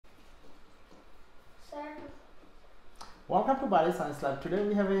Welcome to Bali Science Lab. Today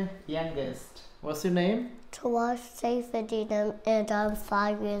we have a young guest. What's your name? Tawaf Saifuddin, and I'm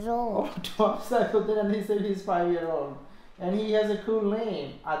 5 years old. Oh, Tawaf Saifuddin, and he said he's 5 years old. And he has a cool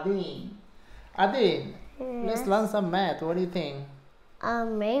name, Adin. Adin, let's learn some math. What do you think?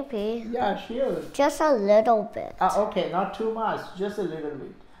 Maybe. Yeah, sure. Just a little bit. Okay, not too much, just a little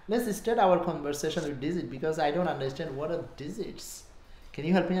bit. Let's start our conversation with digits because I don't understand what are digits. Can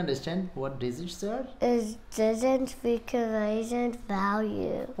you help me understand what digits are? Is digits represent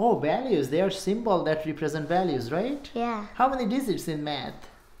value? Oh, values. They are symbols that represent values, right? Yeah. How many digits in math?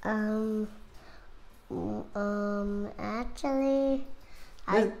 Actually,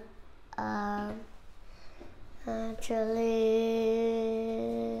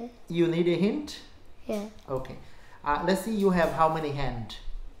 You need a hint? Yeah. Okay. Let's see. You have how many hands?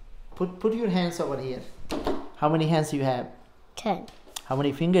 Put your hands over here. How many hands you have? 10. How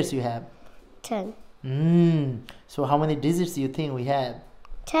many fingers you have? 10. So how many digits do you think we have?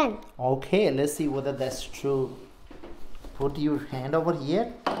 10. Okay, let's see whether that's true. Put your hand over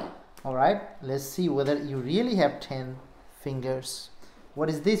here. All right. Let's see whether you really have 10 fingers. What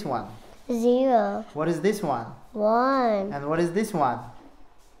is this one? 0. What is this one? 1. And what is this one?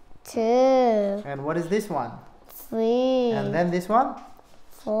 2. And what is this one? 3. And then this one?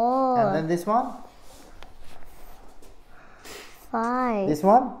 4. And then this one? 5. This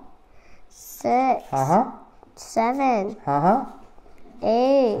one? 6. 7.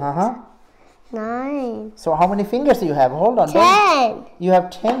 8. 9. So how many fingers do you have? Hold on. 10. You have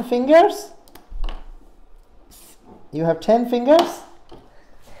 10 fingers? You have 10 fingers?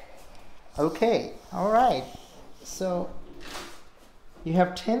 Okay. All right. So you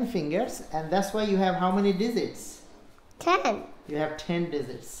have 10 fingers, and that's why you have how many digits? 10. You have 10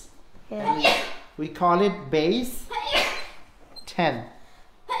 digits. Yeah. We call it base 10.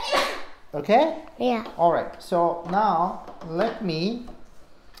 Okay? Yeah. All right. So now let me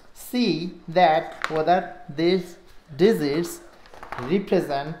see that whether these digits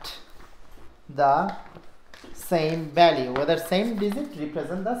represent the same value, whether same digit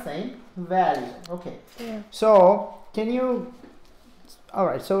represent the same value. Okay. Yeah. So can you, all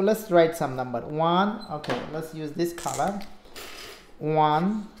right, so let's write some number. 1, okay, let's use this color.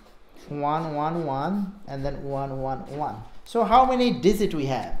 1, 1, 1, 1, and then 1, 1, 1. So how many digits we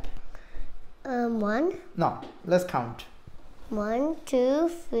have? 1. No, let's count. 1, 2,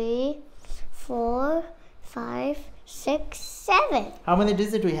 3, 4, 5, 6, 7. How many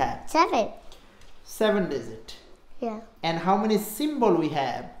digits we have? 7. 7 digits. Yeah. And how many symbol we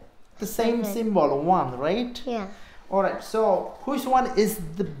have? The same 7. symbol, 1, right? Yeah. All right, so which one is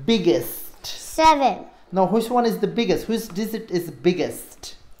the biggest? 7. No, which one is the biggest? Which digit is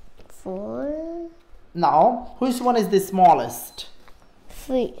biggest? 4. Now, which one is the smallest?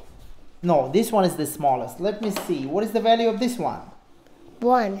 3. No, this one is the smallest. Let me see. What is the value of this one?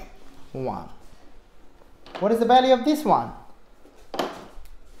 1. 1. What is the value of this one?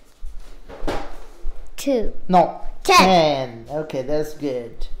 2. No. 10. 10. Okay, that's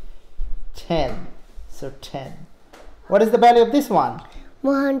good. 10. So 10. What is the value of this one?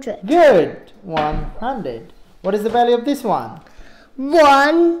 100. Good. 100. What is the value of this one?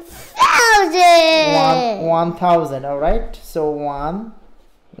 1,000. 1,000. All right. So 1,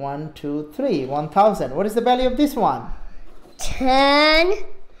 1, 2, 3. 1,000. What is the value of this one? 10.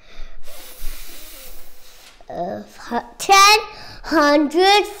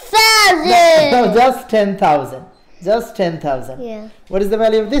 100,000. No, just 10,000. Just 10,000. Yeah. What is the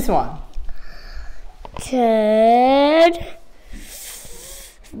value of this one? 10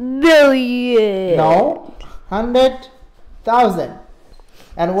 million. No. 100,000.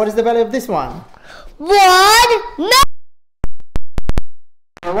 And what is the value of this one? 1 million.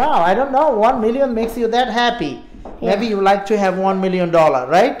 Wow, I don't know. 1 million makes you that happy. Yeah. Maybe you like to have $1 million,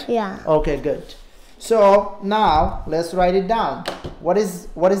 right? Yeah. Okay, good. So now let's write it down. What is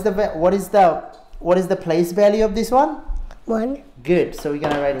the place value of this one? 1. Good. So we're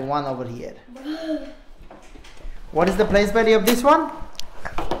gonna write 1 over here. What is the place value of this one?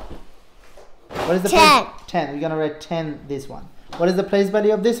 What is the 10. 10. We're gonna write 10 this one. What is the place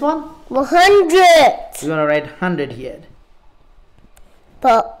value of this one? 100. We're gonna write 100 here.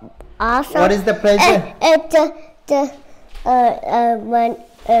 But also, What is the place?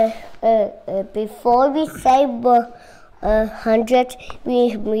 Before we say 100,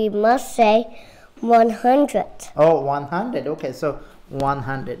 we must say 100. Oh, 100. Okay, so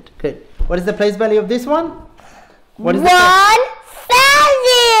 100. Good. What is the place value of this one? What is the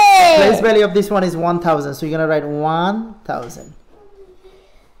 1,000. place value of this one is 1,000. So you're gonna write 1,000.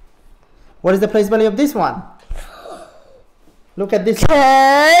 What is the place value of this one? Look at this.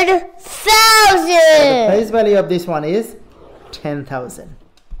 10,000. The place value of this one is 10,000.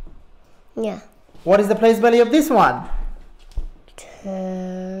 Yeah. What is the place value of this one?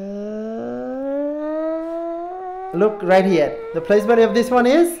 Look right here. The place value of this one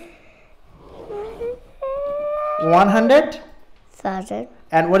is 100,000.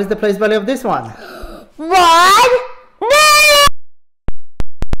 And what is the place value of this one? 1 million.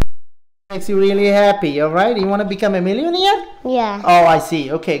 Makes you really happy, alright? You want to become a millionaire? Yeah. Oh, I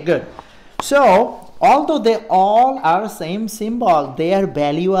see. Okay, good. So, although they all are same symbol, their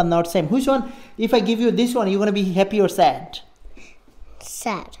value are not same. Which one, if I give you this one, you're going to be happy or sad?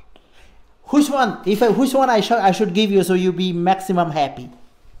 Sad. Which one, which one I should give you so you be maximum happy?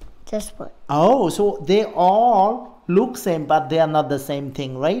 This one. Oh, so they all look same, but they are not the same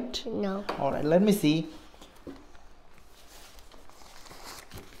thing, right? No. Alright, let me see.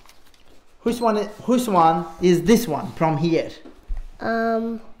 Which one is this one from here?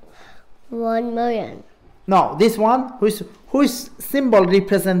 1 million. No, this one. Which symbol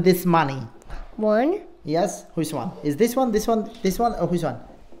represent this money? 1. Yes, which one? Is this one, this one, this one, or which one?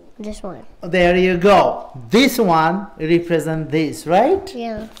 This one. There you go. This one represent this, right?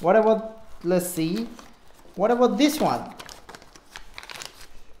 Yeah. What about, let's see. What about this one?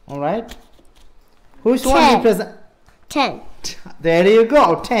 Alright. Which one represent? 10. There you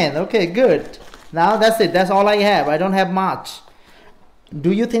go, 10. Okay, good. Now that's it. That's all I have. I don't have much.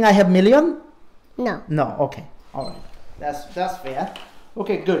 Do you think I have million? No. No. Okay. All right. That's fair.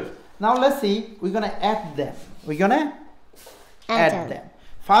 Okay, good. Now let's see. We're gonna add them. We're gonna add them.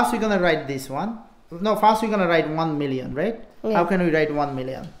 First, we're gonna write this one. No, first we're gonna write 1 million, right? Yeah. How can we write 1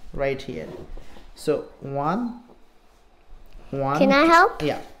 million? Right here. So 1. Can I help?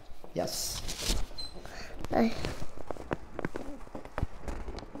 Yeah. Yes.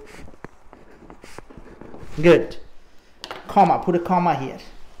 Good. Comma. Put a comma here.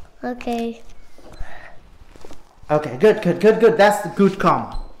 Okay. Okay. Good. That's the good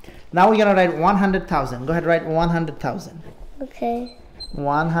comma. Now we're gonna write 100,000. Go ahead. Write 100,000. Okay.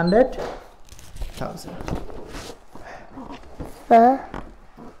 100,000.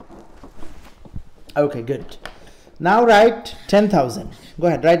 Okay. Good. Now write 10,000. Go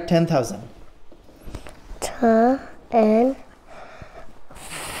ahead. Write 10,000. And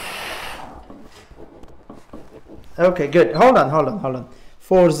Okay, good. Hold on.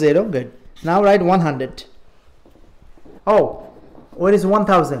 40, good. Now write 100. Oh, what is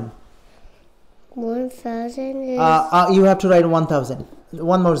 1,000? 1,000 is You have to write 1,000.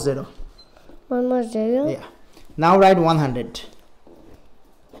 One more zero. one more zero. Yeah. Now write 100.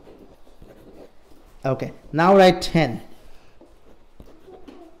 Okay. Now write 10.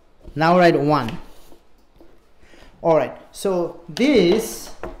 Now write 1. All right. So this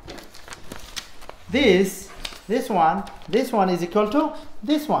one is equal to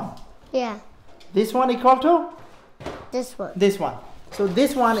this one. Yeah. This one equal to This one. this one. So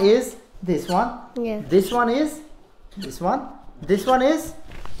this one is this one. Yeah. This one is this one. This one is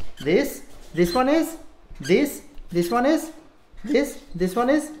this. This one is this. This one is this. This one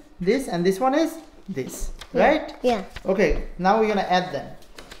is this. And this one is this. Right? Yeah. Okay. Now we're gonna add them.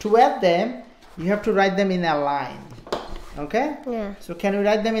 To add them, you have to write them in a line. Okay? Yeah. So can you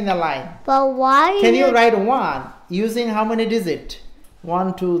write them in a line? But why? Can you write 1 using how many digits?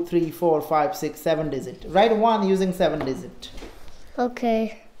 1, 2, 3, 4, 5, 6, 7 digits. Write 1 using 7 digits.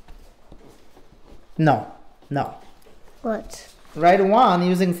 Okay. No. What? Write 1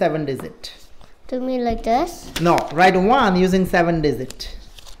 using 7 digits. Do me like this? No. Write 1 using 7 digits.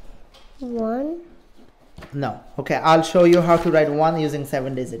 1. No. Okay. I'll show you how to write 1 using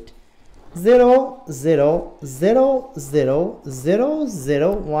 7 digits. 0, 0, 0, 0, 0,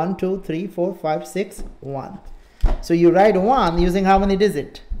 0, 1, 2, 3, 4, 5, 6, 1. So you write 1 using how many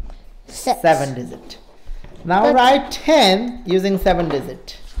digits? 6. 7 digits. Now write 10 using 7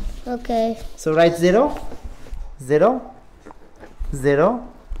 digits. Okay. So write 0, 0, 0,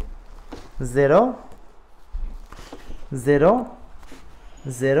 0, 0,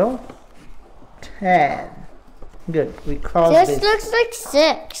 0, 10. Good. We cross This this. looks like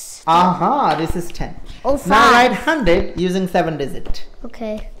 6. Aha, this is 10. Oh, Now 5. write 100 using 7 digits.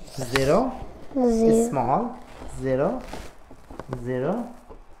 Okay. 0 is 0. small. 0, 0,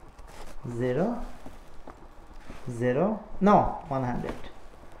 0, 0. No, 100.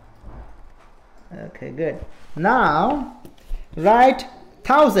 Okay, good. Now write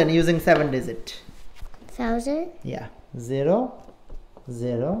 1,000 using 7 digits. 1,000? Yeah. 0,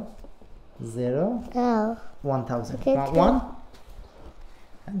 0, 0, Oh. 1,000. Okay, Not good. 1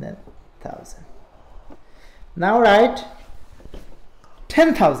 and then 1,000. Now write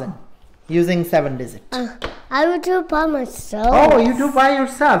 10,000 using 7 digits. I will do it by myself. Oh, you do by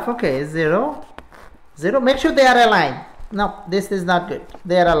yourself. Okay, 0, 0. Make sure they are aligned. No, this is not good.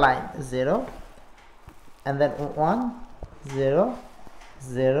 They are aligned. 0, and then 1, 0,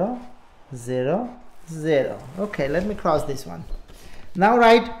 0, 0, 0. Okay, let me cross this one. Now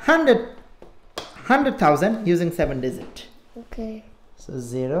write 100,000 using 7 digit. Okay. So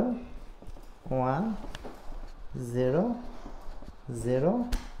 0, 1, 0, 0,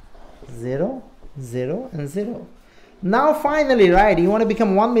 0, 0, and 0. Now finally, right, you want to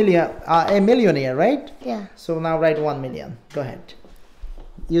become a millionaire, right? Yeah. So now write 1 million. Go ahead.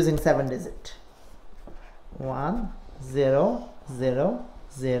 Using 7 digit. 1, 0, 0,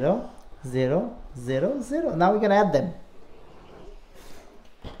 0, 0, 0, 0. Now we can add them.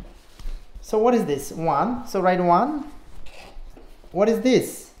 So what is this? 1. So write 1. What is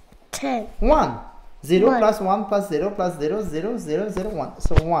this? 10. 1. 0 1. plus 1 plus 0 plus 0, 0, 0, 0, 1.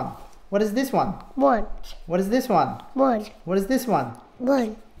 So 1. What is this one? 1. What is this one? 1. What is this one?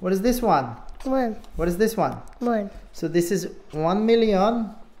 1. What is this one? 1. What is this one? 1. So this is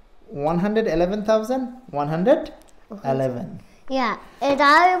 1,111,111. Yeah, and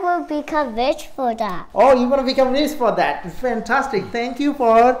I will become rich for that. Oh, you're going to become rich for that. Fantastic. Thank you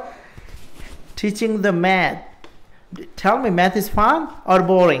for teaching the math. Tell me, math is fun or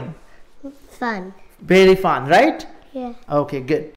boring? Fun. Very fun, right? Yeah. Okay, good.